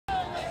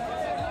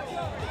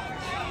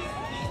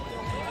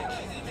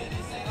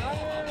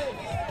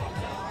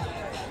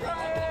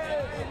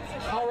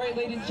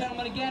ladies and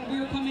gentlemen. Again, we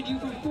are coming to you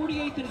from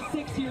 48th and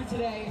 6th here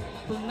today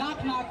for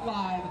Knock Knock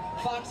Live,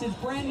 Fox's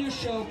brand new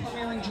show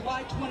premiering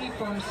July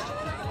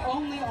 21st,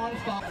 only on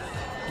Fox.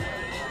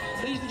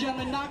 Ladies and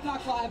gentlemen, Knock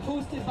Knock Live,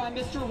 hosted by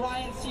Mr.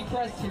 Ryan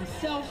Seacrest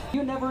himself.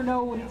 You never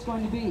know what it's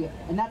going to be,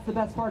 and that's the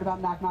best part about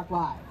Knock Knock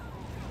Live.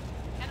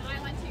 An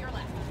island to your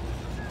left.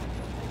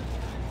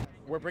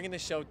 We're bringing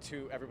this show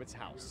to everybody's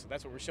house.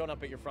 That's what we're showing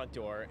up at your front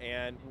door,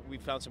 and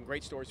we've found some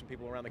great stories from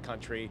people around the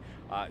country.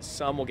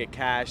 Some will get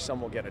cash, some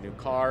will get a new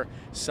car,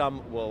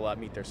 some will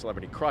meet their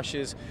celebrity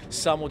crushes,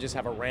 some will just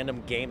have a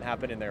random game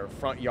happen in their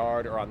front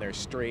yard or on their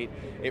street.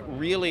 It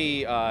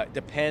really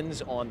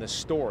depends on the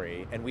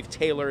story, and we've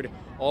tailored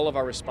all of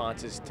our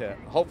responses to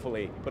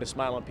hopefully put a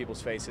smile on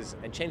people's faces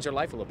and change their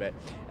life a little bit.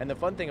 And the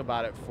fun thing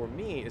about it for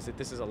me is that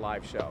this is a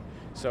live show.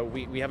 So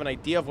we have an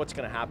idea of what's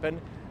going to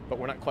happen, but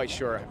we're not quite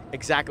sure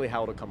exactly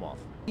how it'll come off.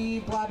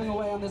 Blabbing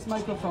away on this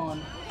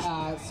microphone,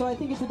 so I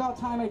think it's about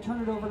time I turn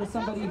it over to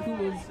somebody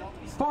who is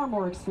far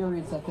more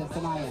experienced at this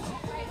than I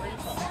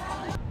am.